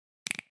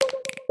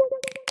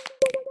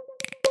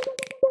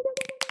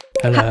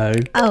Hello.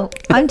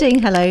 I'm doing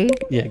hello.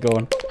 Yeah, go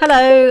on.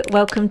 Hello,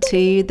 welcome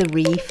to the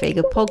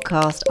Refigure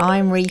podcast.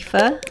 I'm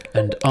Reefa.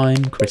 And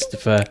I'm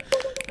Christopher.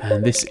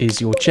 And this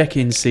is your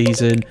check-in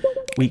season,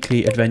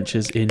 weekly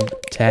adventures in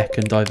tech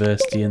and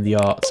diversity in the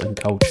arts and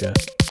culture.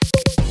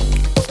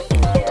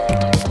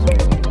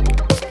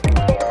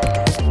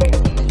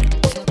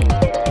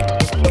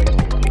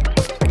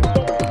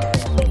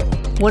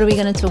 What are we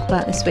going to talk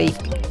about this week?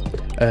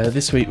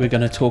 This week we're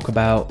going to talk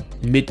about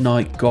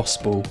Midnight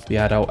Gospel, the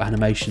adult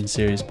animation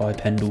series by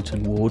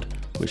Pendleton Ward,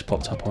 which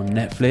popped up on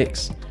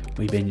Netflix.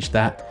 We binged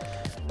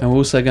that. And we're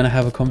also going to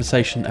have a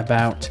conversation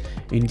about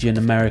Indian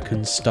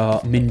American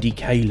star Mindy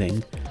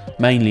Kaling.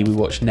 Mainly we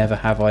watched Never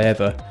Have I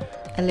Ever.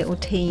 A little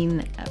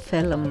teen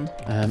film.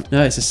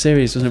 No, it's a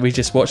series, wasn't it? We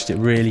just watched it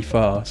really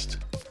fast.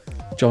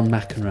 John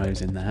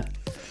McEnroe's in that.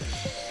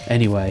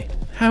 Anyway,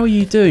 how are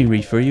you doing,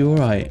 Reefa? Are you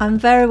alright? I'm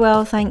very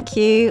well, thank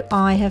you.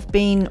 I have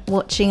been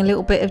watching a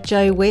little bit of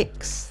Joe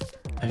Wicks.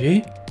 Have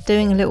you?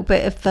 Doing a little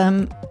bit of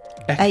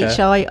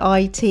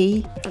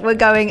HIIT. We're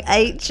going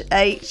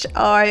HHIITTI.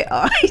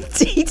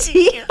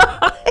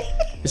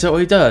 Is that what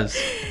he does?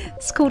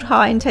 It's called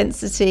high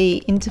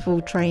intensity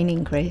interval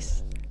training,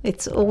 Chris.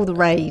 It's all the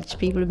rage.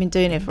 People have been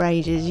doing it for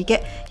ages. You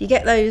get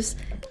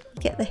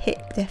the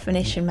hip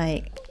definition,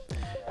 mate.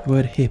 The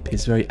word hip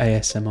is very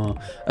ASMR.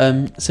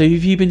 So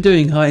have you been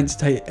doing high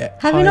intensity?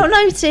 Have you not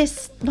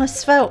noticed my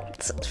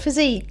svelte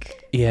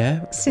physique?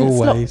 Yeah, since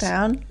always.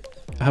 Lockdown.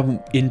 I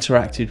haven't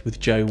interacted with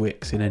Joe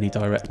Wicks in any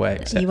direct way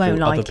except for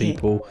other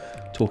people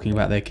talking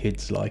about their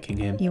kids liking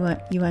him. You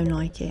won't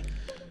like it.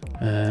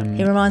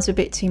 He reminds me a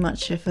bit too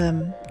much of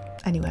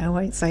anyway, I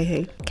won't say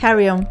who.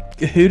 Carry on.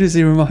 Who does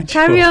he remind you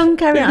Carry on.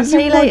 I'll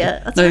tell you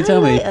later. Tell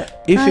me.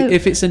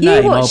 If it's a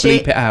name, I'll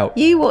bleep it out.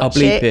 You watch I'll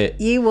bleep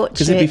it. You watch it.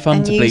 Because it'd be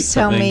fun to bleep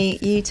something.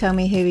 You tell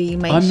me who he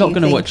makes. I'm not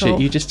going to watch it.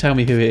 You just tell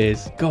me who it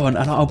is. Go on,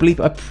 and I'll bleep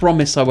it. I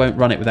promise I won't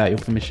run it without your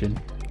permission.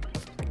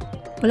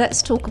 Well,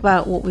 let's talk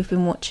about what we've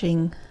been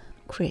watching,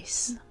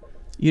 Chris.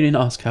 You didn't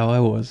ask how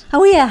I was.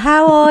 Oh yeah,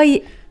 how are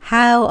you?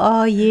 How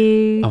are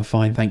you? I'm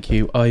fine, thank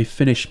you. I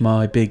finished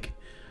my big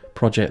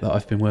project that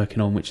I've been working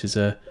on, which is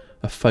a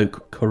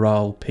folk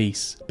chorale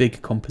piece,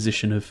 big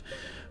composition of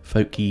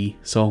folky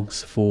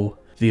songs for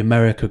the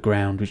America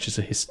Ground, which is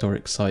a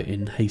historic site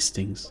in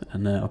Hastings,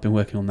 and I've been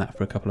working on that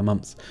for a couple of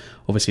months.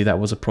 Obviously that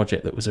was a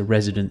project that was a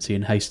residency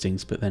in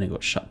Hastings, but then it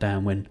got shut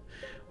down when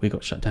we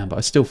got shut down, but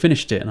I still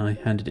finished it and I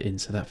handed it in,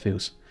 so that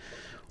feels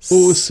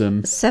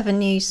awesome. 7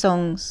 new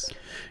songs.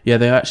 Yeah,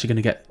 they're actually going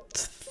to get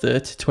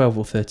 12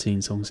 or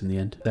 13 songs in the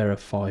end. There are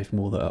 5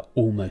 more that are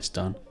almost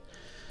done.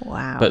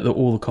 Wow. But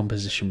all the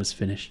composition was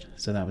finished,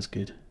 so that was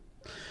good.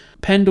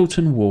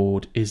 Pendleton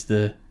Ward is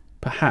the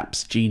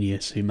perhaps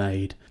genius who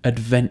made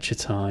Adventure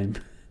Time,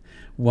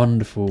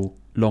 wonderful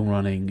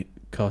long-running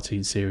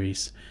cartoon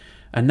series.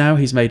 And now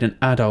he's made an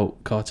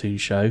adult cartoon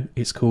show.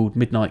 It's called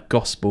Midnight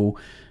Gospel.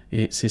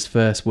 It's his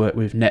first work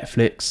with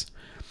Netflix.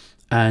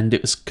 And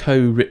it was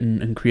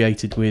co-written and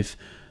created with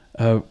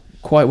a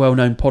quite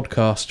well-known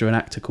podcaster and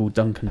actor called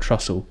Duncan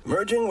Trussell.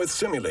 Merging with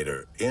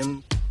simulator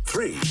in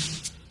 3,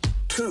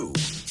 2,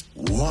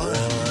 1...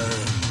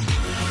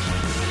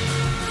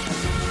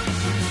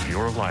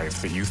 Your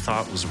life that you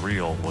thought was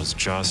real was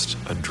just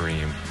a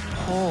dream.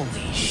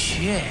 Holy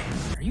shit.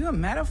 Are you a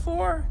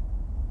metaphor?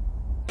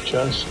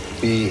 Just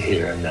be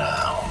here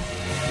now.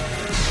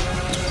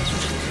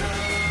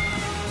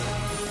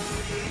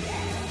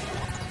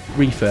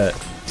 Reefa,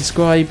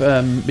 describe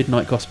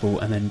Midnight Gospel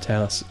and then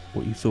tell us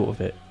what you thought of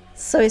it.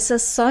 So it's a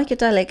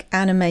psychedelic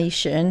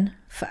animation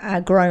for our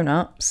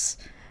grown-ups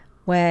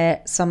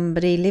where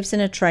somebody lives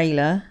in a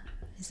trailer.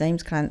 His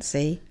name's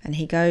Clancy, and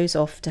he goes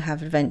off to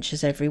have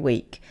adventures every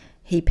week.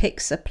 He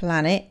picks a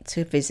planet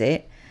to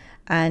visit,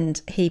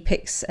 and he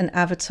picks an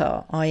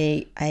avatar,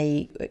 i.e.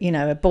 a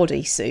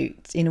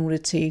bodysuit, in order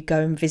to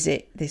go and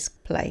visit this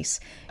place,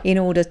 in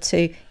order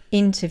to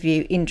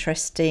interview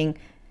interesting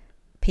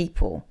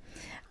people.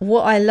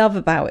 What I love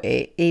about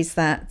it is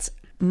that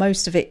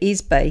most of it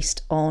is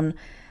based on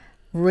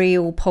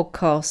real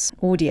podcast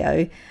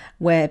audio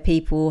where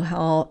people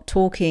are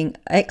talking,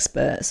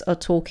 experts are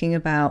talking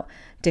about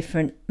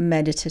different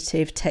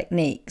meditative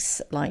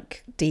techniques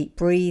like deep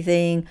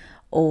breathing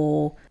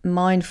or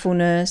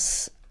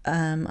mindfulness.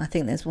 I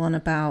think there's one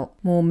about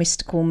more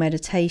mystical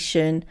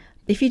meditation.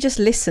 If you just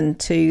listen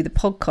to the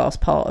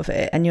podcast part of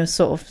it and you're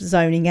sort of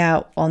zoning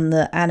out on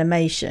the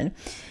animation,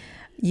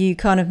 you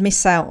kind of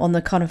miss out on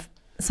the kind of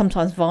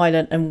sometimes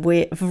violent and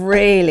weird,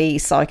 really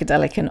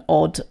psychedelic and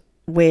odd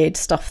weird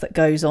stuff that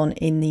goes on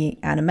in the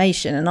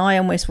animation. And I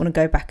almost want to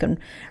go back and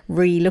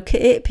re-look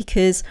at it,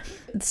 because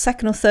the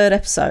second or third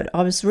episode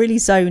I was really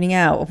zoning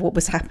out of what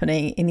was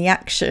happening in the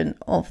action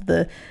of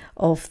the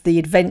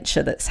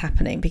adventure that's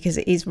happening, because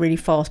it is really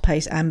fast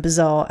paced and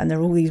bizarre and there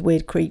are all these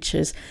weird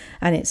creatures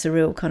and it's a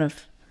real kind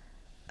of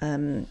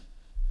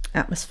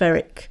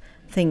atmospheric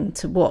thing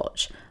to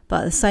watch.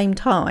 But at the same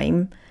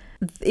time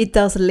it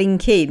does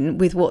link in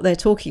with what they're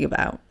talking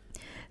about.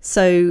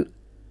 So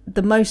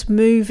the most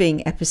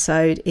moving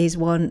episode is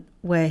one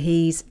where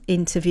he's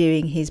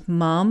interviewing his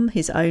mum,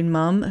 his own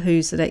mum,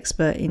 who's an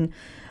expert in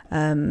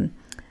I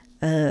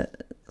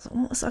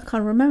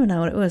can't remember now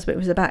what it was, but it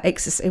was about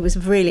it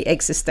was really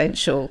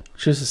existential.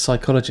 She was a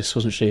psychologist,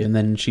 wasn't she? And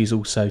then she's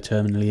also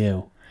terminally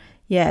ill.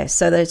 Yeah,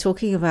 so they're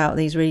talking about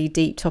these really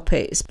deep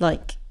topics,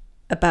 like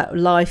about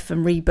life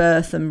and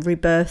rebirth and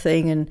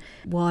rebirthing and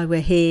why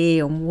we're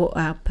here and what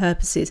our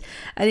purpose is.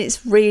 And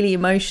it's really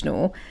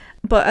emotional,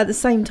 but at the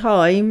same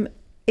time,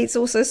 it's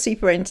also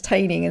super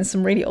entertaining, and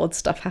some really odd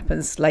stuff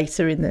happens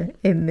later in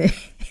the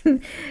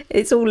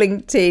it's all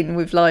linked in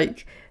with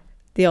like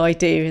the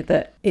idea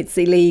that it's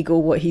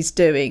illegal what he's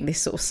doing,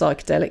 this sort of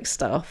psychedelic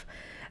stuff,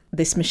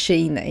 this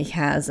machine that he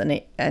has,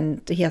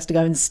 and he has to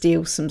go and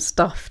steal some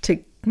stuff to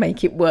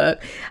make it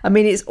work. I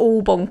mean, it's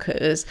all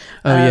bonkers.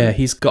 Yeah,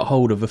 he's got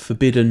hold of a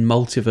forbidden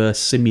multiverse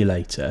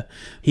simulator.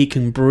 He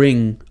can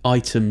bring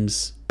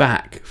items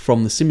back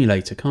from the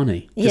simulator, can't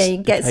he? Yeah, he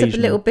gets a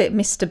little bit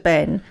Mr.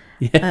 Ben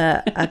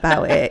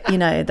about it, you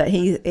know, that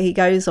he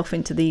goes off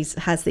into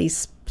has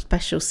these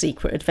special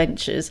secret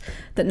adventures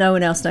that no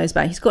one else knows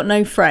about. He's got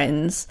no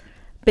friends.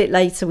 A bit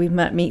later we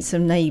meet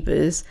some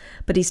neighbours,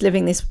 but he's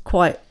living this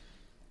quite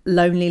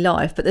lonely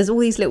life. But there's all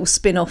these little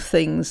spin-off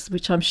things,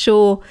 which I'm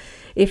sure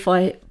if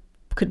I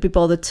could be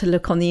bothered to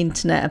look on the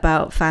internet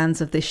about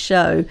fans of this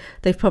show,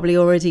 they've probably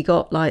already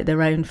got like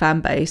their own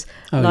fan base.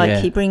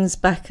 He brings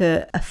back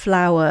a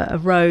flower, a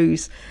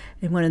rose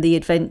in one of the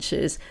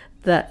adventures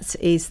that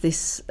is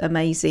this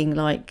amazing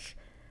like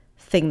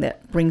thing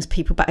that brings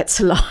people back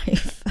to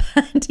life.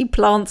 And he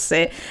plants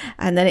it,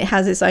 and then it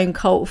has its own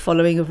cult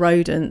following of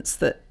rodents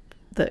that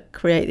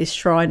create this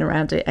shrine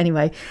around it.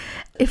 Anyway,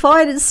 if I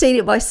hadn't seen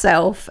it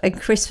myself and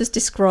Chris was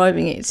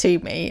describing it to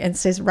me and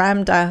says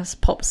Ram Dass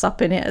pops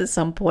up in it at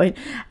some point,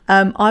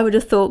 I would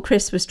have thought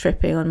Chris was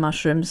tripping on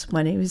mushrooms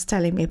when he was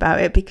telling me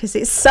about it, because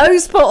it's so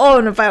spot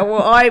on about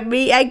what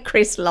me and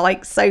Chris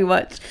like so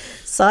much: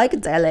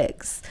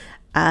 psychedelics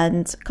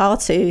and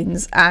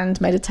cartoons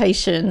and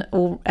meditation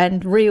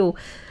and real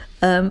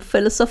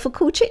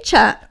philosophical chit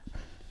chat.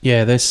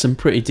 Yeah, there's some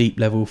pretty deep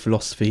level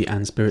philosophy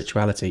and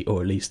spirituality,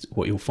 or at least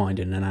what you'll find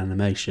in an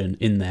animation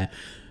in there.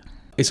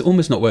 It's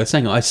almost not worth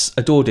saying. I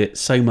adored it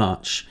so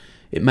much.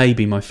 It may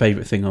be my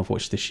favourite thing I've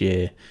watched this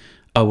year.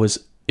 I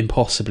was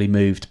impossibly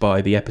moved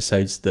by the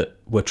episodes that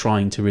were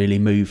trying to really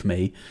move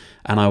me,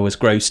 and I was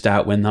grossed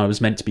out when I was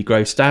meant to be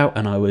grossed out,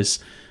 and I was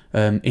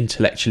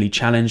intellectually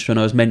challenged when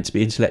I was meant to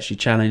be intellectually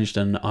challenged,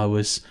 and I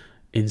was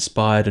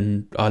inspired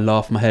and I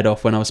laughed my head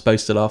off when I was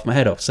supposed to laugh my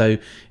head off. So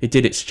it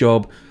did its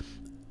job.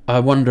 I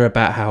wonder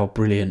about how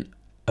brilliant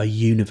a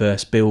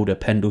universe builder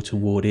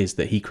Pendleton Ward is,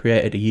 that he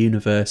created a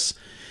universe.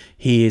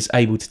 He is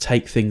able to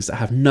take things that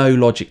have no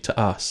logic to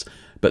us,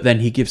 but then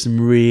he gives them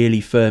really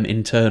firm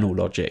internal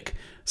logic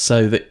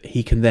so that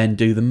he can then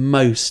do the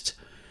most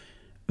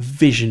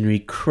visionary,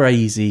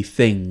 crazy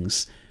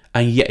things,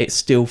 and yet it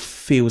still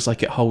feels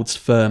like it holds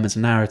firm as a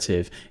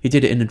narrative. He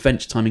did it in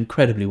Adventure Time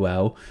incredibly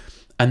well,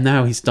 and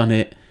now he's done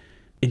it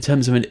in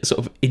terms of a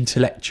sort of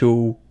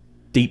intellectual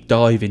deep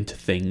dive into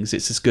things.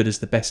 It's as good as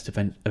the best of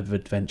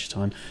Adventure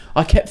Time.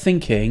 I kept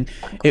thinking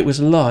it was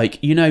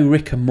like, you know,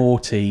 Rick and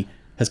Morty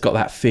has got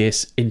that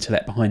fierce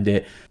intellect behind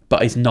it,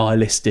 but is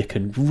nihilistic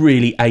and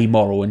really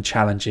amoral and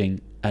challenging,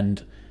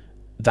 and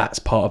that's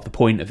part of the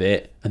point of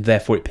it, and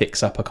therefore it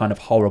picks up a kind of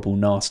horrible,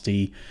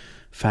 nasty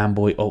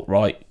fanboy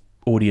alt-right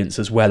audience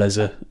as well as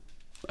a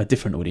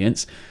different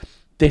audience.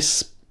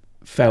 This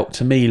felt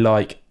to me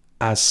like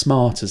as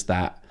smart as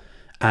that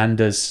and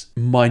as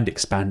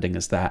mind-expanding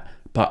as that,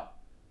 but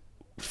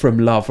from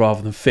love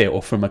rather than fear,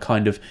 or from a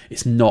kind of,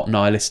 it's not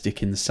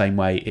nihilistic in the same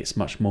way, it's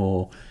much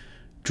more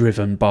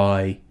driven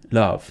by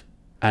love,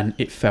 and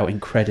it felt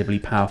incredibly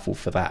powerful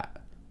for that.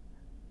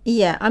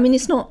 Yeah, I mean,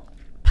 it's not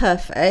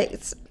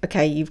perfect.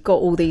 Okay, you've got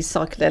all these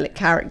psychedelic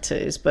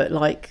characters, but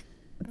like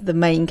the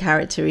main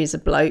character is a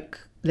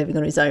bloke living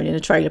on his own in a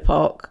trailer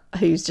park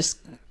who's just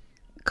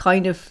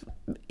kind of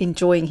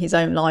enjoying his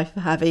own life,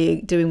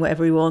 doing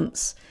whatever he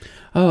wants.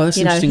 Oh, that's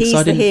interesting, because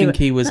I didn't think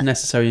he was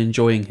necessarily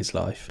enjoying his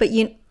life. But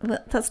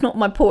that's not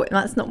my point.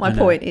 That's not my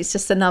point. It's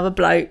just another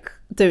bloke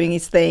doing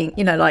his thing.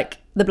 You know, like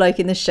the bloke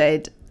in the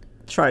shed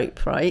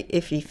trope, right?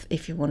 If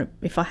you want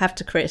to, if I have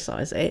to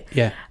criticise it,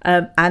 yeah.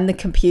 And the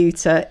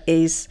computer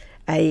is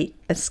a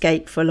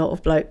escape for a lot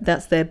of bloke.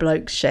 That's their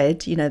bloke's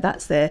shed. You know,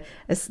 that's their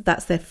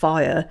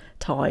fire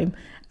time.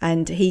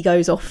 And he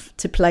goes off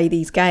to play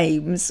these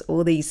games,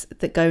 or these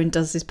that go and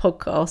does this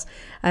podcast,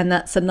 and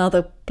that's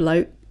another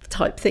bloke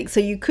type thing. So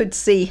you could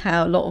see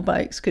how a lot of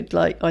blokes could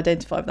like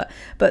identify with that,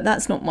 but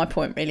that's not my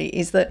point really.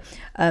 Is that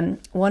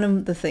one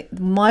of the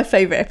my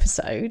favourite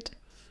episode,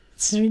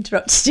 to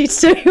interrupt you to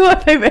tell you my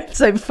favourite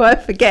episode before I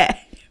forget,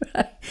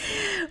 right,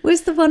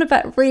 was the one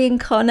about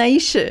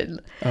reincarnation.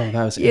 Oh,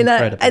 that was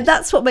incredible. And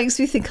that's what makes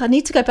me think I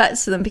need to go back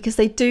to them, because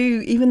they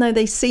do, even though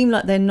they seem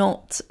like they're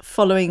not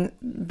following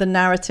the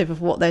narrative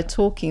of what they're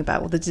talking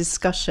about or the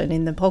discussion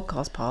in the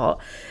podcast part,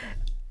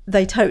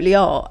 they totally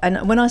are.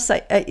 And when I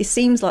say it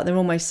seems like they're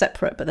almost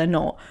separate, but they're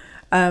not.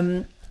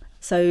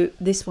 So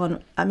this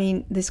one, I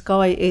mean, this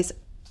guy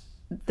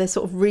they're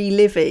sort of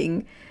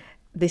reliving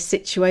this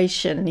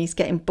situation, and he's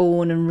getting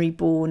born and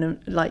reborn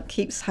and like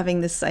keeps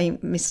having the same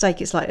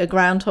mistake. It's like a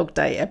Groundhog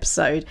Day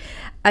episode,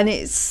 and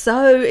it's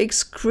so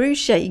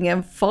excruciating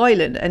and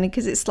violent, and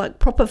because it's like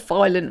proper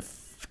violent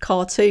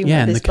cartoon.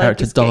 Yeah, and the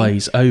character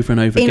dies over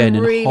and over again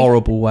in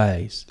horrible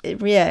ways.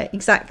 Yeah,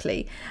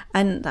 exactly.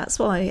 And that's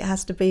why it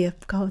has to be a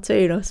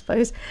cartoon, I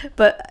suppose.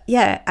 But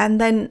yeah,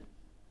 and then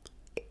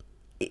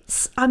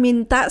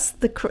that's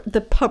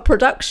the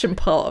production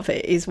part of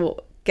it is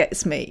what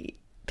gets me,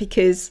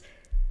 because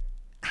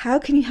how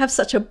can you have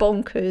such a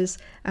bonkers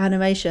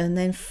animation and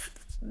then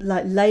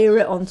layer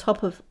it on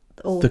top of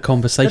all the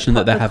conversation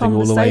that they're having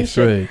all the way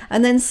through?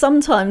 And then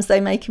sometimes they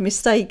make a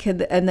mistake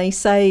and they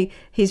say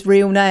his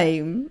real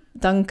name,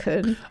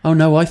 Duncan. Oh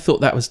no, I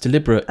thought that was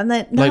deliberate. And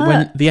then like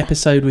when the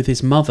episode with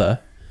his mother.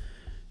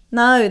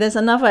 No, there's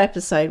another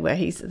episode where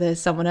there's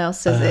someone else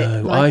says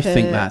it. I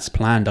think that's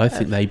planned. I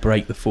think they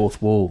break the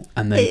fourth wall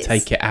and they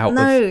take it out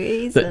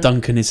that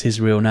Duncan is his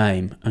real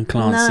name and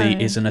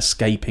Clancy is an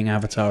escaping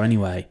avatar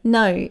anyway.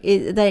 No,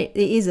 it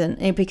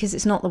isn't, because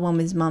it's not the one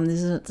with his mum.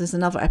 There's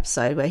another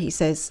episode where he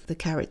says the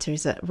character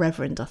is a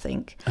reverend, I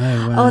think.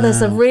 Oh, wow. Oh,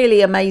 there's a really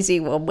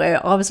amazing one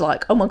where I was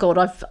like, oh my God,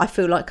 I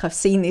feel like I've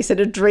seen this in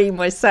a dream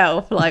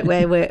myself, like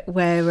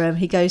where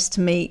he goes to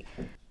meet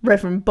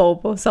Reverend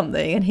Bob or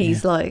something, and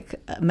he's like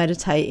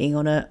meditating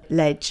on a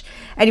ledge.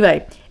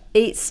 Anyway,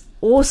 it's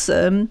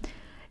awesome.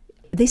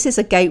 This is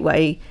a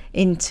gateway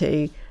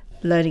into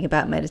learning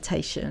about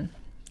meditation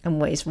and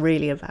what it's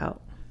really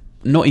about.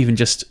 Not even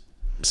just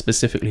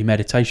specifically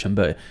meditation,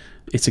 but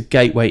it's a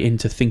gateway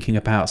into thinking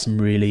about some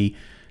really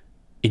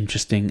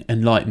interesting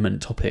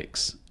enlightenment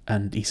topics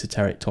and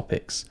esoteric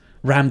topics.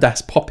 Ram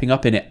Dass popping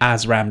up in it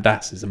as Ram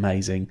Dass is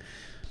amazing.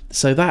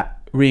 So that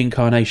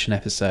reincarnation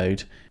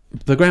episode,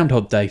 the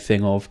Groundhog Day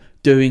thing of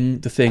doing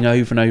the thing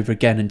over and over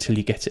again until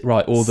you get it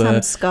right, or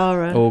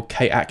Samskara, or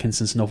Kate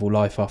Atkinson's novel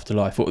Life After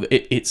Life, or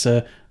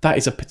that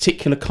is a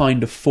particular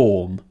kind of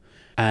form,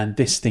 and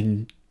this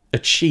thing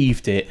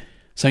achieved it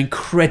so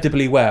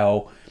incredibly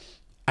well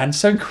and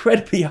so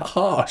incredibly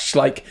harsh.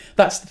 Like,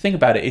 that's the thing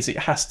about it, is it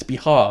has to be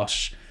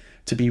harsh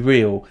to be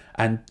real,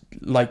 and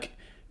like,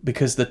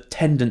 because the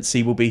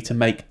tendency will be to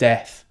make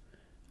death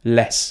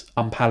less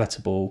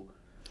unpalatable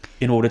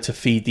in order to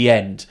feed the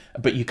end,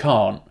 but you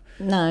can't.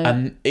 No.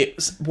 And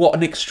it's what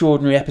an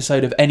extraordinary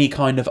episode of any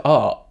kind of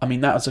art. I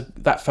mean,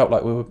 that felt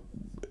like we were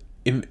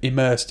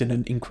immersed in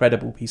an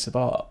incredible piece of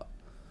art.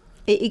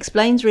 It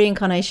explains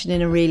reincarnation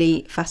in a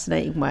really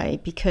fascinating way,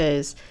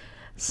 because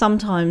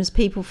sometimes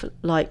people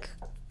like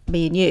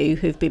me and you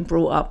who've been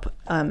brought up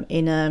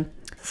in a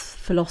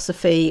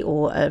philosophy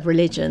or a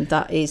religion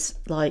that is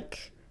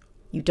like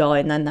you die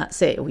and then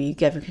that's it, or you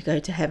never could go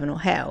to heaven or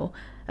hell,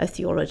 a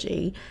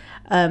theology.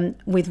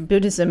 With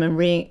Buddhism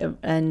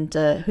and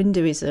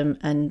Hinduism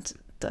and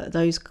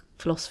those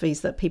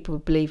philosophies that people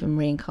believe in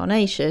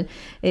reincarnation,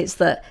 it's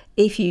that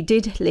if you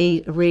did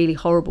lead a really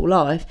horrible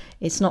life,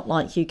 it's not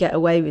like you get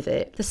away with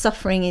it. The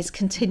suffering is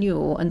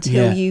continual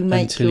until you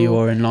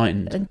are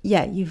enlightened.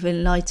 You've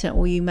enlightened,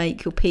 or you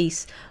make your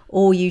peace,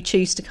 or you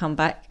choose to come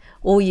back,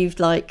 or you've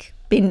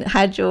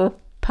had your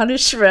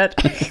punishment.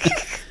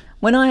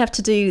 When I have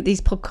to do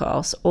these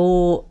podcasts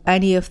or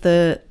any of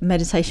the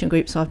meditation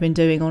groups I've been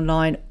doing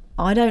online,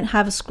 I don't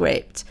have a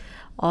script.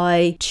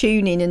 I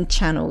tune in and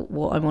channel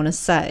what I want to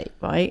say,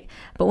 right?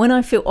 But when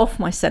I feel off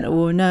my centre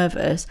or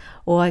nervous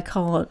or I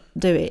can't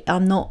do it,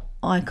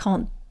 I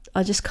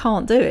just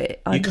can't do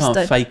it. You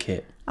can't fake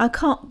it. I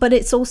can't, but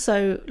it's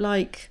also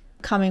like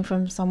coming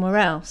from somewhere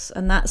else.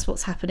 And that's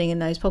what's happening in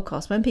those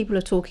podcasts. When people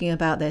are talking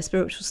about their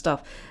spiritual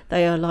stuff,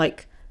 they are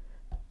like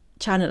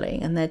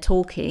channeling, and they're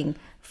talking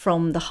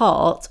from the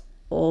heart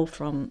or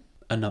from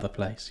another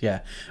place. Yeah.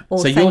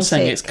 Authentic. So you're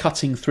saying it's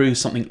cutting through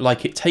something,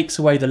 like it takes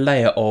away the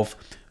layer of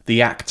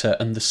the actor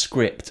and the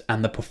script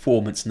and the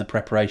performance and the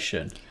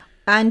preparation.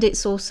 And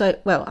it's also,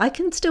 well, I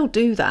can still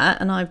do that,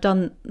 and I've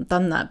done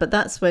that, but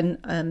that's when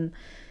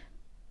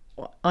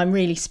I'm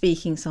really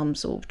speaking some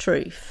sort of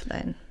truth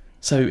then.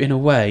 So in a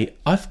way,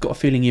 I've got a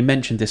feeling you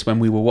mentioned this when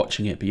we were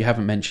watching it, but you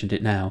haven't mentioned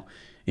it now.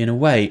 In a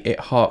way, it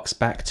harks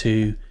back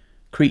to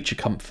Creature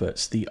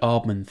Comforts, the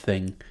Aardman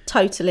thing.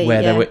 Totally,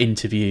 where there were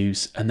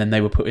interviews and then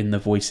they were put in the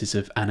voices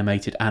of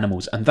animated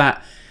animals. And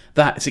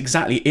that's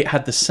exactly, it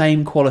had the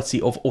same quality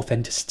of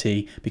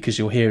authenticity, because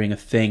you're hearing a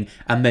thing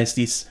and there's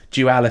this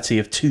duality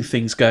of two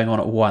things going on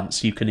at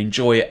once. You can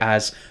enjoy it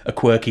as a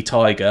quirky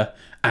tiger,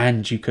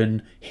 and you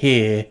can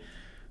hear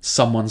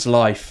someone's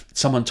life,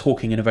 someone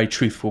talking in a very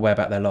truthful way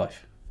about their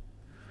life.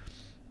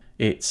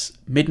 It's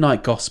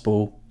Midnight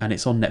Gospel, and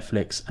it's on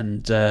Netflix,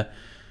 and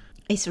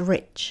it's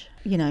rich.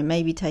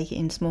 Maybe take it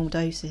in small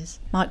doses,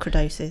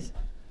 microdoses.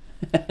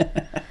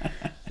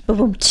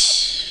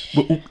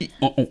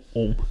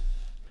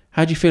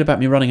 How do you feel about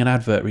me running an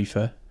advert,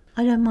 Reefer?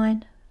 I don't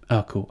mind.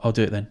 Oh, cool. I'll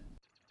do it then.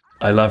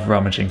 I love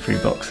rummaging through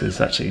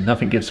boxes, actually.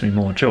 Nothing gives me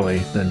more joy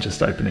than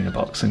just opening a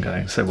box and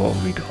going, so what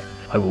have we got?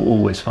 I will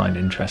always find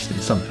interest in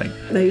something.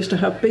 They used to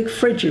have big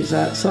fridges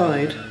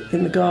outside,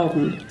 in the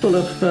garden full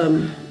of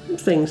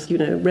things,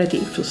 ready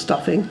for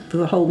stuffing.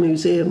 The whole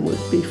museum would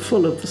be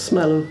full of the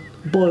smell of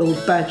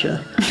boiled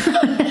badger.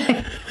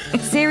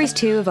 Series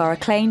 2 of our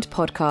acclaimed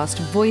podcast,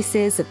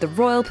 Voices of the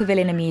Royal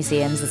Pavilion and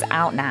Museums, is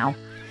out now.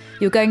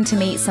 You're going to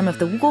meet some of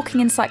the walking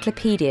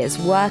encyclopedias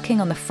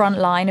working on the front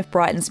line of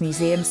Brighton's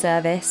museum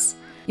service.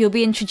 You'll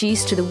be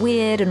introduced to the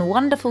weird and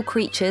wonderful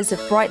creatures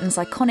of Brighton's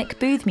iconic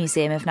Booth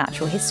Museum of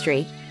Natural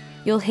History.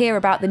 You'll hear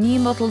about the new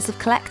models of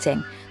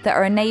collecting that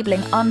are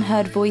enabling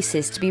unheard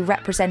voices to be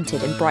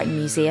represented in Brighton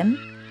Museum.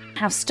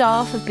 How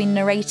staff have been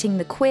narrating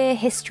the queer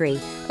history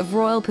of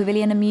Royal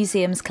Pavilion and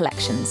Museums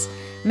collections,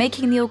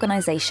 making the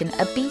organisation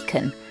a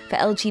beacon for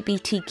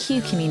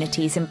LGBTQ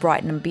communities in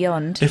Brighton and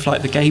beyond. If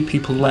the gay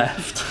people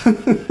left,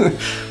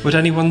 would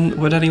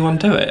anyone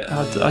do it?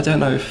 I don't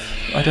know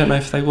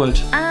if they would.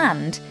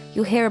 And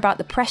you'll hear about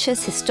the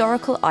precious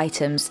historical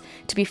items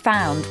to be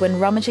found when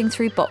rummaging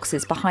through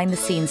boxes behind the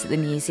scenes at the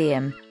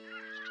museum.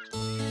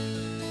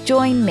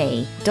 Join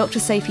me, Dr.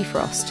 Sophie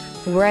Frost,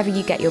 wherever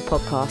you get your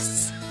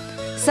podcasts.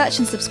 Search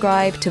and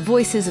subscribe to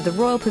Voices of the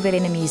Royal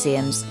Pavilion and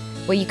Museums,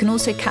 where you can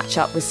also catch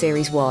up with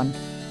Series 1.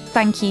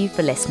 Thank you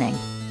for listening.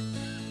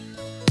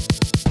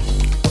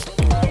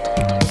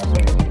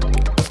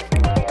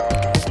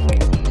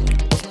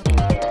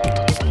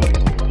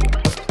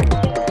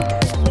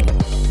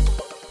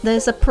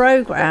 There's a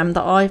programme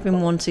that I've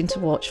been wanting to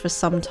watch for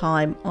some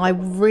time. I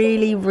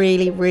really,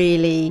 really,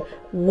 really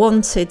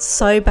wanted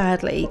so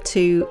badly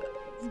to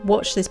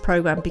watch this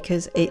programme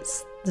because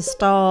the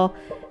star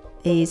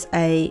is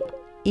a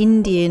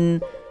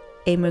Indian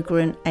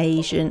immigrant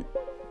Asian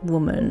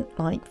woman,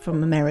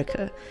 from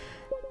America,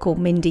 called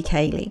Mindy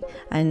Kaling,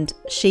 and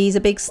she's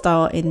a big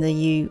star in the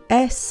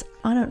US.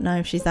 I don't know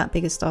if she's that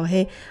big a star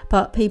here,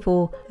 but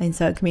people in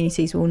certain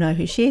communities will know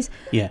who she is.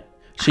 Yeah.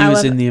 She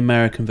was in the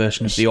American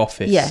version of The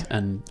Office, yeah.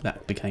 And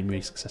that became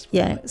really successful.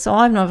 Yeah, so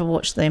I've never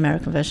watched the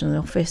American version of The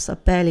Office. I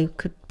barely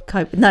could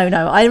cope. No,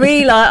 I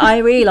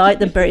really like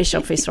the British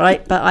Office,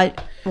 right? But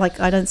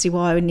I don't see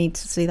why I would need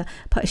to see that.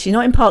 But she's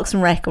not in Parks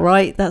and Rec, all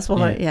right? That's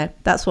why.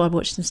 That's why I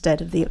watched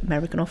instead of the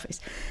American Office.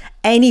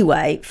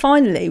 Anyway,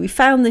 finally we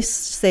found this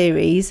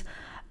series,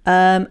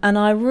 and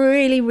I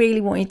really,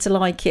 really wanted to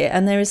like it.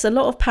 And there is a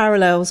lot of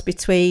parallels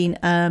between.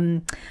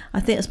 I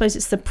suppose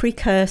it's the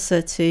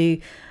precursor to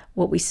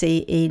what we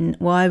see in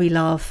Why We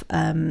Love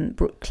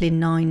Brooklyn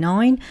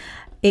Nine-Nine.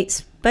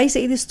 It's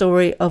basically the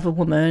story of a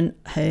woman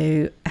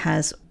who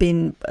has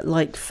been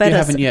fed. You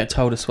haven't yet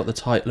told us what the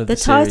title of the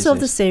series is. The title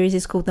of the series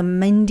is called The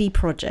Mindy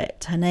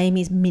Project. Her name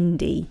is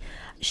Mindy.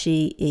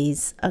 She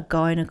is a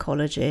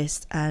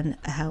gynecologist and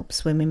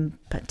helps women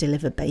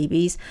deliver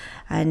babies.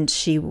 And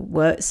she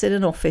works in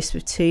an office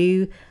with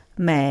two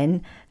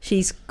men.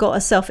 She's got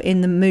herself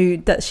in the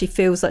mood that she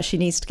feels like she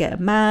needs to get a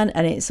man,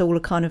 and it's all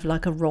kind of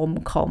like a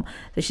rom-com.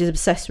 So she's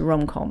obsessed with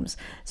rom-coms.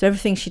 So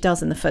everything she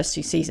does in the first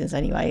 2 seasons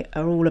anyway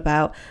are all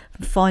about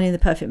finding the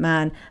perfect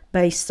man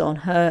based on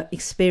her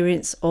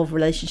experience of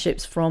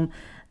relationships from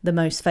the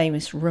most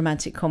famous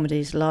romantic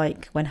comedies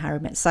like When Harry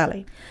Met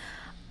Sally.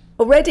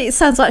 Already it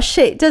sounds like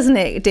shit, doesn't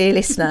it, dear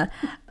listener?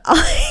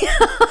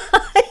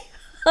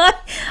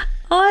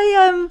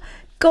 I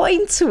got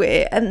into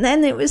it, and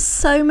then it was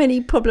so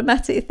many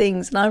problematic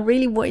things, and I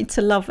really wanted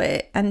to love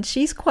it. And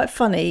she's quite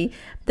funny.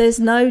 There's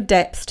no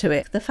depth to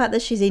it. The fact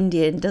that she's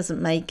Indian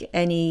doesn't make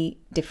any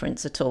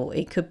difference at all.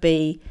 It could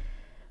be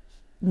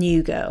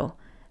New Girl,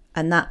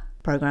 and that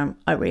program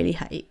I really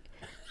hate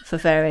for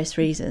various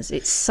reasons.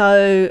 It's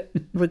so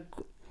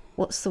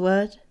what's the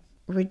word?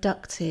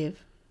 Reductive.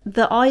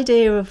 The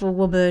idea of a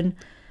woman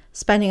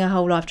spending her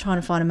whole life trying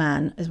to find a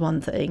man is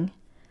one thing.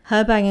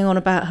 Her banging on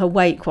about her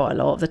weight quite a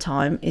lot of the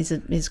time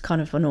is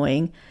kind of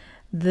annoying.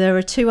 There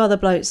are 2 other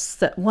blokes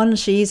that one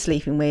she is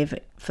sleeping with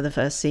for the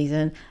first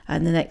season,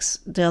 and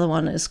the other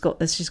one she's got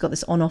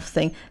this on-off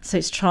thing, so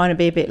it's trying to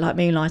be a bit like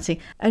Moonlighting.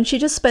 And she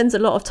just spends a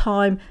lot of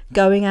time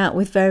going out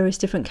with various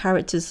different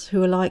characters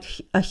who are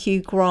like a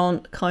Hugh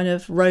Grant kind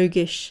of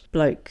roguish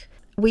bloke.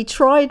 We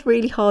tried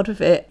really hard with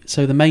it.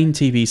 So the main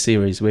TV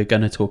series we're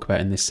going to talk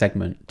about in this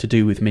segment, to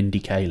do with Mindy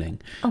Kaling,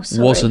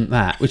 wasn't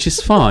that, which is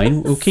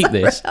fine. We'll keep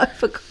this. I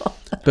forgot.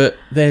 But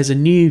there's a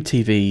new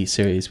TV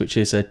series, which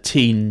is a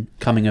teen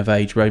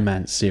coming-of-age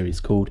romance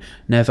series called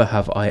Never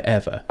Have I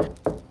Ever.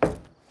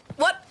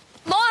 What?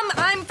 Mom,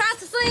 I'm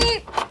fast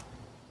asleep!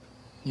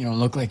 You don't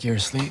look like you're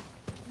asleep.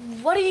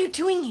 What are you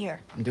doing here?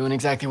 I'm doing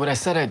exactly what I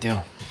said I'd do.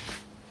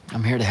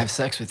 I'm here to have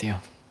sex with you.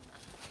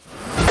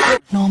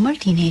 Normal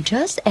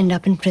teenagers end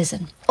up in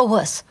prison, or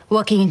worse,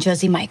 working in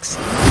Jersey Mike's.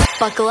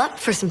 Buckle up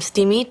for some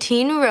steamy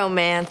teen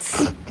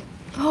romance.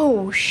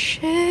 Oh,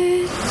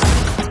 shit.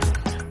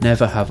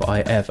 Never Have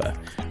I Ever,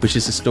 which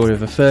is the story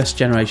of a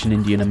first-generation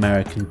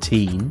Indian-American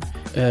teen.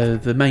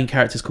 The main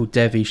character is called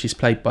Devi. She's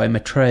played by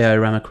Maitreya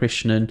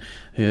Ramakrishnan,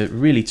 a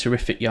really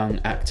terrific young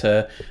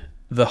actor.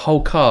 The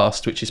whole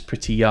cast, which is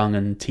pretty young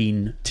and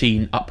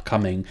teen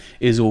upcoming,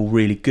 is all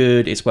really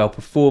good. It's well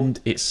performed.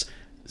 It's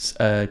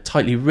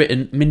tightly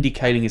written. Mindy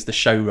Kaling is the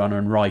showrunner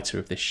and writer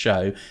of this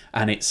show,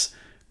 and it's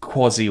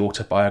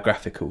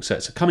quasi-autobiographical. So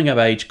it's a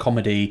coming-of-age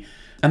comedy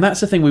And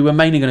that's the thing we were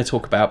mainly going to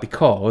talk about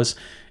because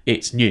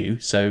it's new,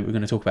 so we're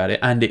going to talk about it.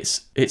 And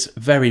it's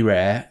very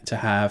rare to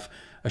have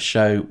a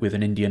show with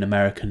an Indian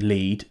American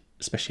lead,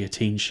 especially a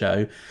teen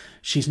show.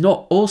 She's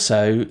not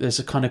also, there's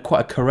a kind of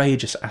quite a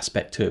courageous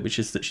aspect to it, which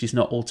is that she's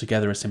not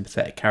altogether a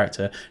sympathetic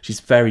character. She's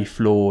very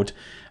flawed.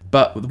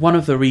 But one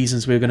of the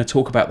reasons we're going to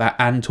talk about that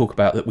and talk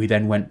about that we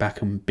then went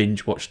back and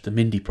binge watched The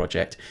Mindy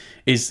Project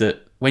is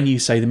that when you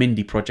say The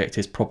Mindy Project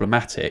is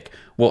problematic,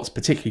 what's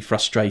particularly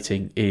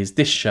frustrating is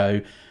this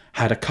show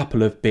had a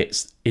couple of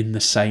bits in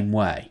the same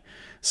way.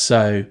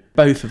 So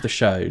both of the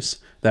shows,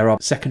 there are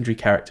secondary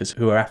characters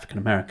who are African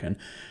American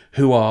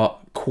who are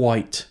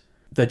quite,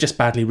 they're just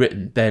badly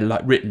written. They're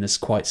like written as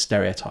quite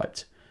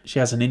stereotyped. She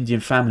has an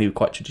Indian family with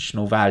quite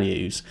traditional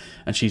values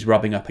and she's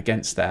rubbing up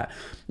against that.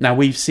 Now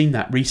we've seen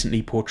that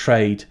recently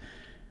portrayed.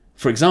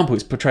 For example,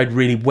 it's portrayed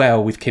really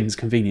well with Kim's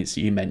Convenience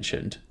that you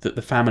mentioned, that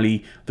the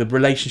family, the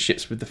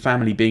relationships with the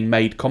family being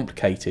made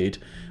complicated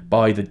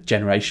by the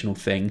generational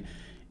thing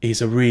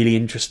is a really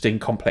interesting,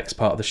 complex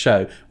part of the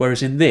show.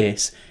 Whereas in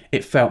this,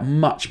 it felt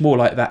much more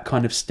like that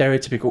kind of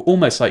stereotypical,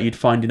 almost like you'd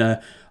find in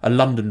a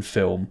London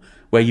film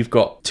where you've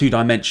got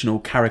two-dimensional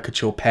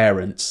caricature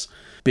parents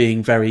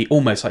being very,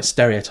 almost like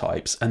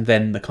stereotypes, and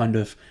then the kind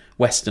of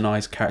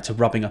westernized character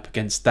rubbing up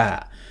against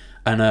that.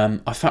 And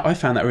I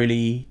found that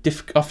really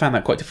difficult. I found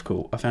that quite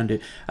difficult. I found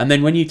it. And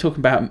then when you talk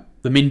about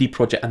the Mindy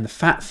Project and the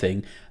fat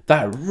thing,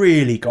 that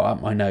really got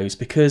up my nose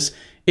because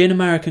in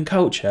American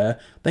culture,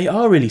 they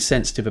are really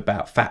sensitive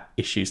about fat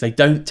issues. They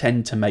don't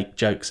tend to make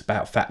jokes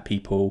about fat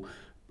people,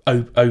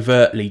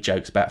 overtly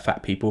jokes about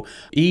fat people.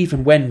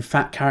 Even when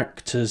fat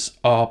characters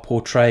are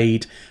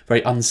portrayed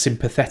very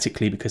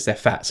unsympathetically because they're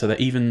fat, so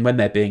that even when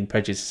they're being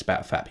prejudiced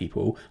about fat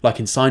people, like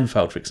in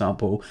Seinfeld, for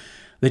example,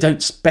 they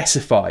don't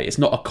specify. It's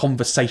not a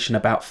conversation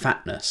about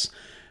fatness.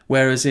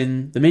 Whereas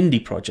in the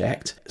Mindy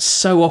Project,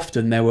 so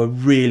often there were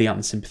really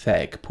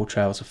unsympathetic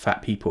portrayals of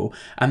fat people.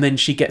 And then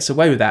she gets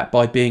away with that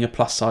by being a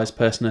plus-size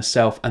person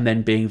herself and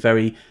then being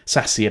very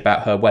sassy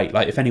about her weight.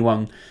 Like if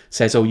anyone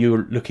says, oh,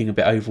 you're looking a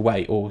bit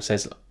overweight, or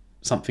says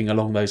something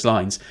along those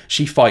lines,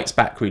 she fights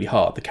back really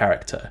hard, the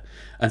character.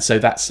 And so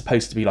that's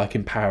supposed to be like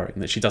empowering,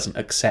 that she doesn't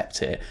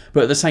accept it.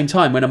 But at the same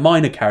time, when a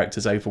minor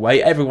character's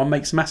overweight, everyone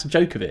makes a massive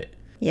joke of it.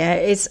 Yeah,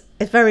 it's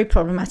very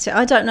problematic.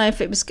 I don't know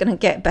if it was going to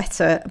get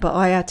better, but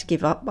I had to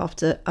give up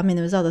after. I mean,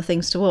 there was other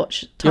things to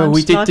watch. Yeah,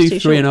 we did do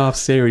 3.5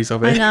 series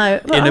of it. I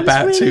know. in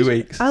about 2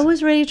 weeks. I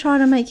was really trying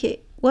to make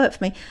it work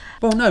for me.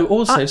 Well, no.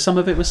 Also, some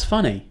of it was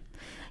funny.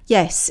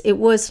 Yes, it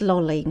was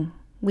lolling.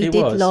 We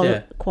did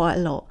loll quite a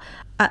lot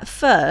at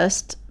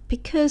first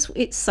because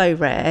it's so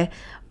rare.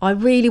 I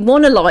really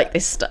want to like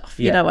this stuff.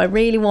 You know, I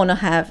really want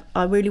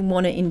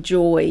to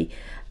enjoy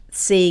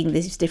seeing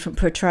these different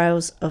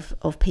portrayals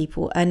of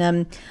people.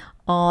 And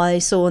I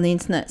saw on the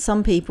internet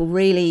some people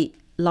really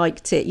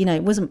liked it. You know,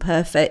 it wasn't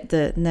perfect,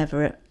 the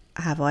Never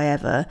Have I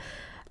Ever,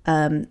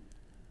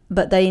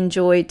 but they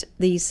enjoyed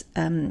these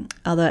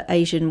other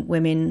Asian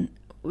women,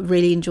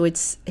 really enjoyed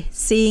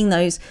seeing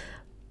those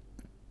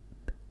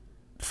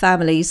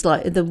families,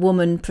 like the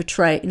woman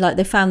portrayed, like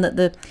they found that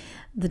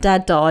the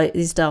dad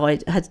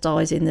had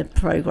died in the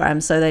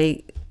programme, so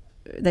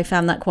they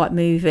found that quite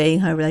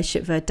moving, her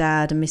relationship with her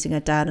dad and missing her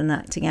dad and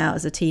acting out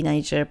as a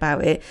teenager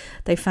about it.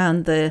 They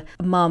found the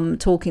mum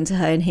talking to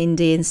her in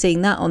Hindi and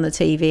seeing that on the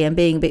TV and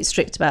being a bit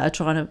strict about her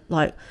trying to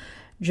like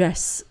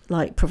dress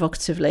like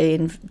provocatively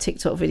in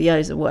TikTok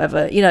videos or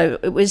whatever. You know,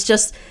 it was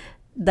just,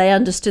 they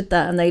understood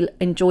that and they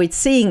enjoyed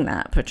seeing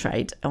that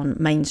portrayed on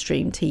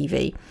mainstream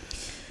TV.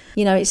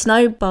 You know, it's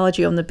no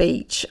Bargy on the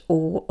Beach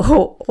or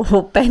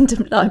Bend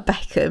 'Em Like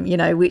Beckham, you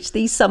know, which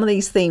some of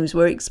these themes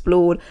were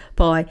explored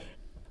by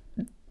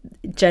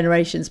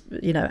generations,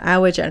 you know,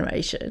 our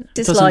generation.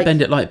 It's Doesn't like,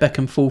 Bend It Like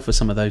Beckham fall for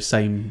some of those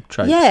same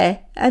tropes? Yeah,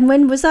 and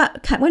when did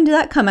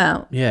that come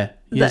out? Yeah,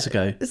 years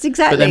ago. It's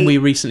exactly. But then we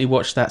recently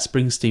watched that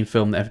Springsteen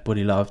film that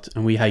everybody loved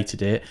and we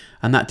hated it,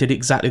 and that did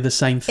exactly the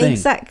same thing.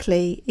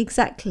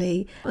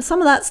 Exactly.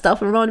 Some of that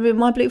stuff reminded me of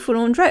My Beautiful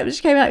Laundrette,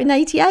 which came out in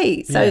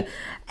 1988. So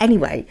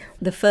anyway,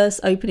 the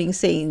first opening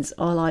scenes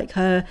are like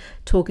her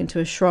talking to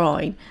a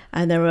shrine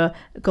and there are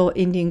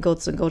Indian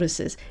gods and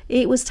goddesses.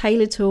 It was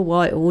tailored to a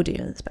white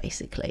audience,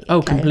 basically.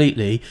 Oh,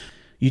 completely.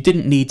 You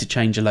didn't need to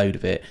change a load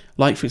of it.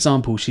 Like, for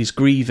example, she's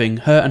grieving,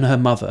 her and her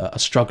mother are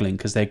struggling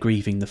because they're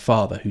grieving the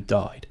father who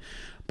died.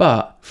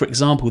 But, for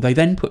example, they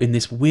then put in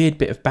this weird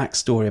bit of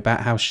backstory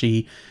about how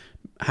she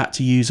had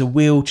to use a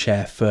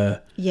wheelchair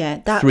for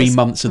 3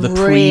 months of the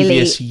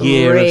previous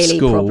year of school.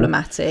 Really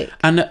problematic.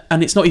 And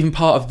it's not even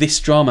part of this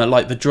drama.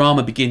 Like, the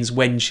drama begins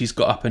when she's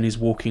got up and is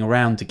walking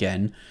around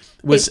again.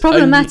 It's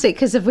problematic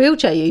because of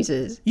wheelchair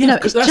users. Yeah, you know,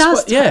 it's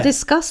just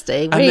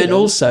disgusting, really. And then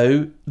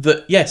also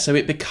so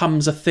it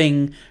becomes a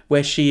thing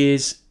where she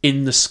is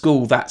in the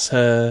school. That's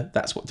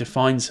what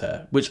defines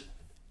her, which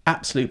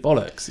absolute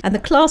bollocks. And the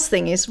class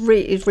thing is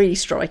really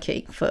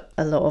striking for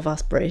a lot of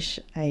us British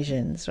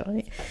Asians,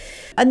 right?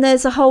 And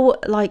there's a whole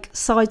like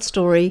side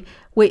story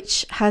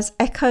which has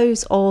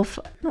echoes of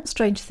not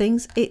Stranger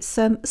Things, it's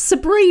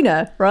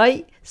Sabrina,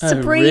 right?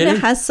 Sabrina really?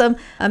 has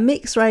a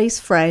mixed race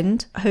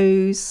friend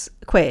who's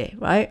queer,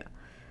 right?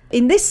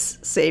 In this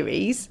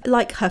series,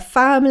 like her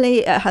family,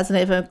 it hasn't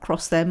ever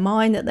crossed their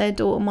mind that their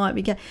daughter might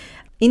be gay.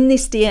 In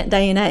this day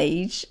and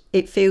age,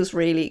 it feels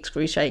really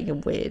excruciating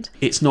and weird.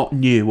 It's not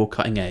new or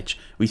cutting edge.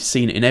 We've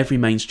seen it in every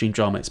mainstream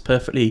drama. It's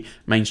perfectly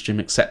mainstream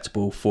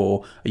acceptable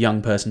for a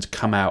young person to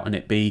come out and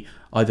it be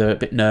either a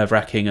bit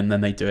nerve-wracking and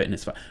then they do it and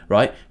it's fine,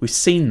 right? We've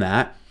seen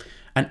that.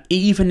 And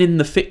even in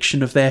the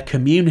fiction of their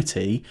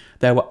community,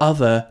 there were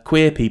other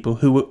queer people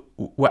who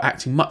were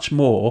acting much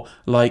more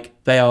like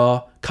they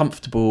are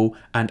comfortable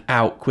and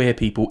out queer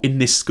people in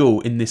this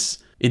school, in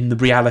the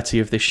reality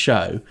of this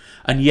show.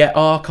 And yet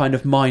our kind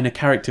of minor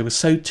character was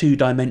so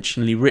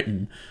two-dimensionally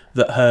written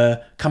that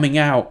her coming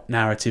out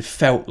narrative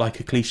felt like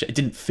a cliche. It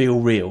didn't feel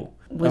real.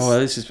 We're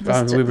really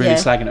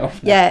slagging it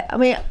off now. Yeah, I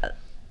mean,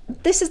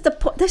 this is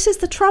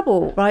the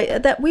trouble,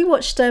 right? That we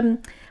watched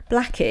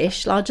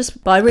Blackish.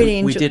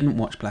 We didn't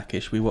watch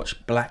Blackish. We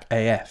watched Black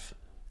AF.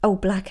 Oh,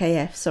 Black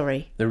AF.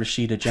 Sorry. The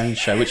Rashida Jones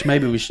show, which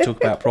maybe we should talk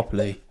about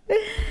properly.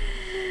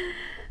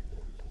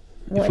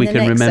 What, if we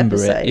can remember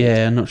episode? it.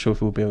 Yeah, I'm not sure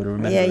if we'll be able to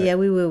remember it. Yeah,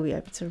 we will be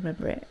able to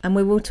remember it. And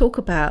we will talk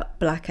about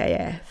Black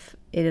AF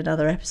in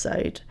another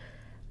episode.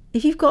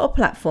 If you've got a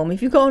platform,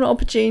 if you've got an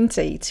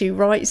opportunity to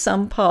write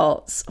some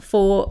parts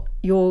for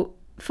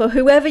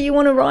whoever you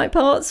want to write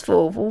parts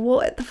for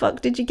what the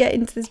fuck did you get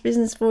into this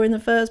business for in the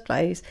first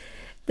place,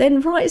 then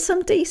write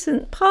some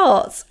decent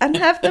parts and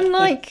have them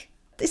like,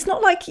 it's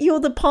not like you're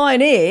the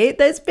pioneer.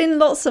 There's been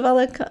lots of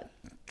other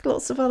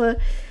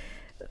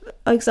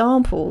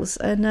examples,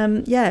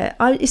 and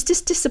it's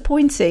just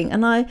disappointing,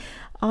 and I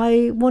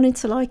wanted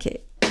to like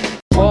it.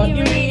 What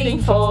you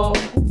reading for?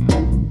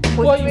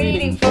 What you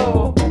reading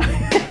for?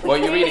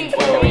 What you reading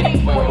for?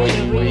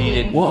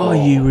 What are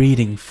you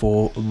reading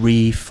for,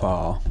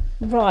 Refar?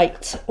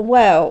 Right,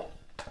 well,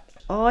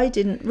 I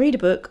didn't read a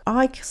book.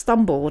 I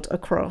stumbled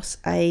across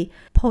a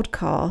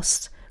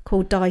podcast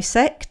called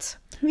Dissect.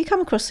 Have you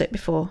come across it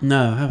before?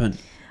 No, I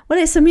haven't. Well,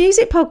 it's a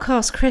music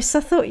podcast, Chris.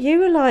 I thought you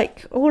were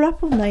like all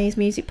up on these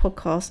music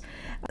podcasts.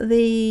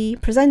 The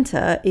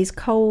presenter is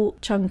Cole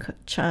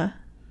Kuncher.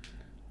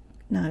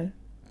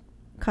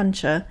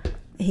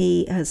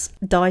 He has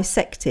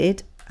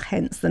dissected,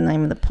 hence the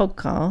name of the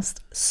podcast,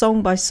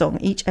 song by song.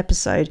 Each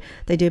episode,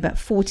 they do about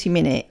 40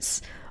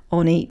 minutes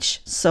on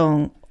each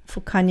song for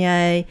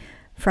Kanye,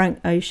 Frank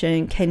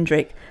Ocean,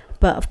 Kendrick.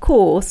 But of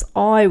course,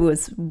 I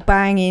was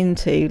bang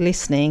into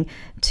listening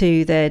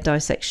to their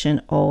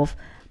dissection of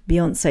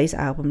Beyonce's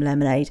album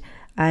Lemonade,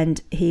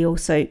 and he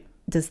also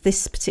does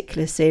this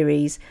particular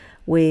series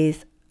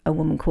with a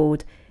woman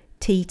called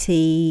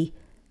Titi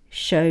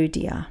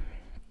Shodia.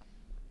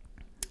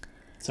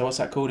 So what's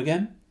that called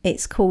again?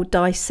 It's called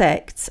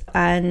Dissect,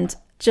 and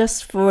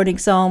just for an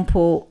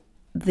example,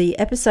 the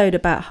episode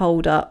about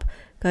Hold Up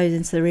goes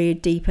into the really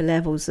deeper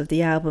levels of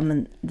the album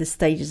and the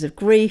stages of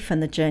grief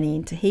and the journey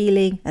into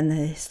healing and the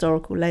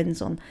historical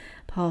lens on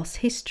past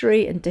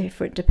history and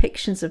different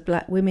depictions of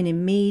black women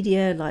in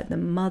media, like the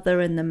mother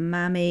and the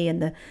mammy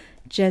and the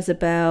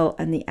Jezebel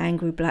and the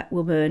angry black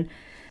woman.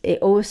 It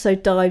also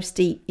dives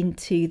deep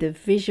into the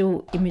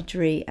visual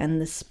imagery and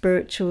the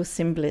spiritual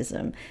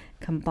symbolism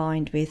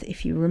combined with,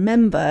 if you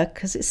remember,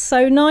 because it's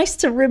so nice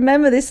to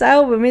remember this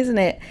album, isn't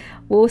it?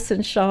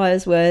 Warsan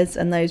Shire's words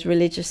and those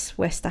religious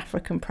West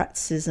African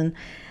practices, and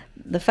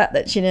the fact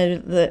that, you know,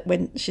 that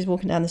when she's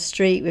walking down the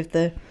street with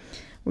the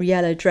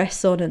yellow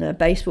dress on and a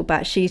baseball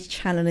bat, she's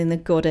channeling the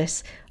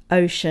goddess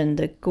Ocean,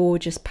 the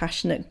gorgeous,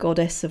 passionate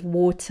goddess of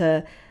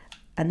water.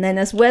 And then,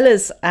 as well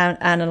as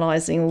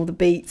analysing all the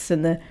beats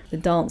and the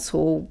dance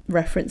hall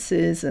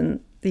references and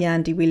the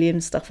Andy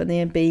Williams stuff and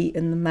the beat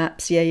and the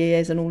maps,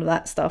 yeahs and all of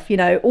that stuff, you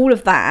know, all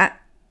of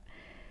that,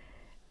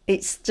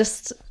 it's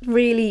just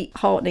really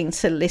heartening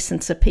to listen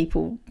to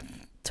people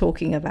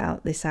talking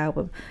about this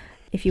album.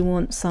 If you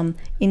want some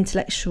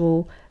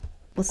intellectual,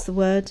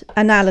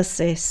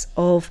 analysis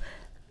of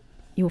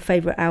your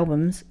favourite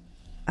albums,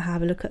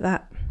 have a look at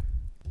that.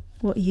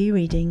 What are you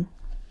reading?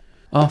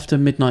 After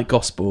Midnight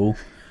Gospel,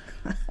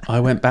 I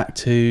went back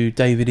to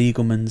David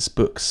Eagleman's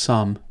book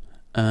Some,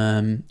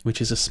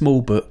 which is a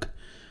small book.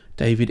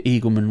 David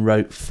Eagleman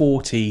wrote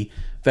 40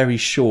 very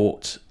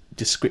short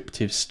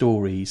descriptive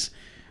stories,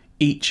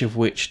 each of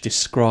which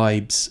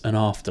describes an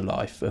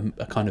afterlife, a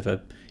kind of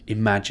a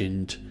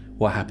imagined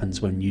what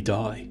happens when you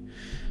die.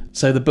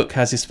 So the book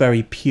has this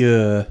very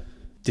pure,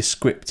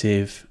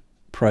 descriptive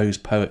prose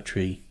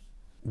poetry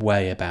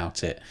way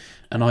about it,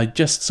 and I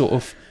just sort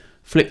of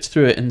flipped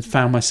through it and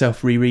found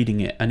myself rereading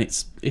it, and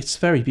it's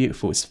very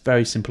beautiful. It's a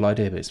very simple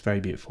idea, but it's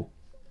very beautiful.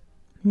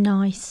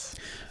 Nice.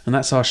 And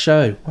that's our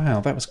show.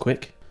 Wow, that was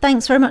quick.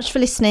 Thanks very much for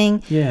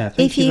listening. Yeah,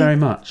 thank you very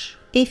much.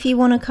 If you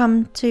want to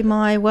come to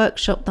my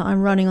workshop that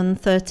I'm running on the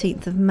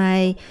 13th of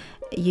May,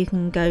 you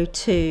can go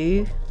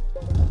to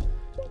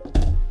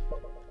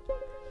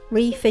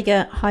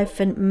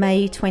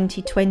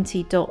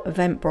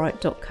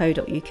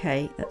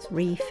refigure-may2020.eventbrite.co.uk. That's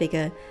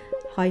refigure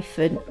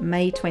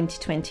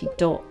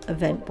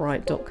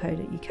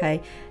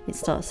may2020.eventbrite.co.uk. It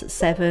starts at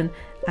 7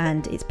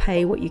 and it's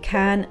pay what you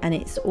can, and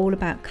it's all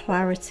about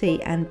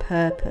clarity and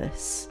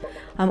purpose.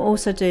 I'm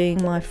also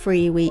doing my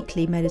free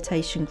weekly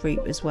meditation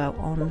group as well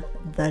on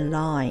The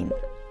Line.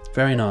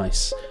 Very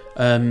nice.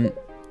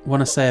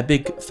 Want to say a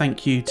big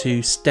thank you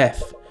to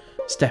Steph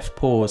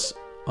Paws,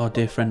 our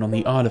dear friend on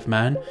the Isle of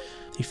Man.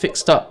 He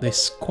fixed up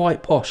this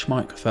quite posh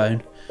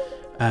microphone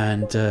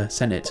and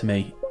sent it to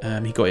me.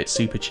 He got it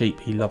super cheap.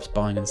 He loves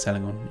buying and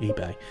selling on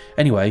eBay.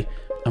 Anyway,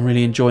 I'm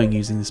really enjoying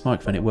using this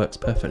microphone. It works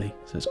perfectly,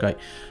 so it's great.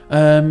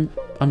 I'm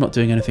not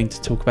doing anything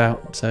to talk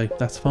about, so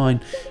that's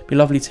fine. It'd be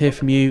lovely to hear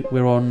from you.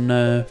 We're on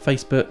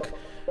Facebook,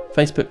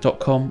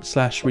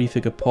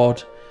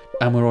 facebook.com/refigurepod,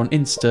 and we're on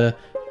Insta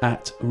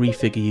at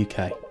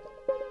refigureuk.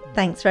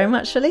 Thanks very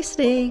much for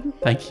listening.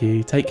 Thank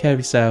you. Take care of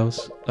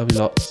yourselves. Love you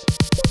lots.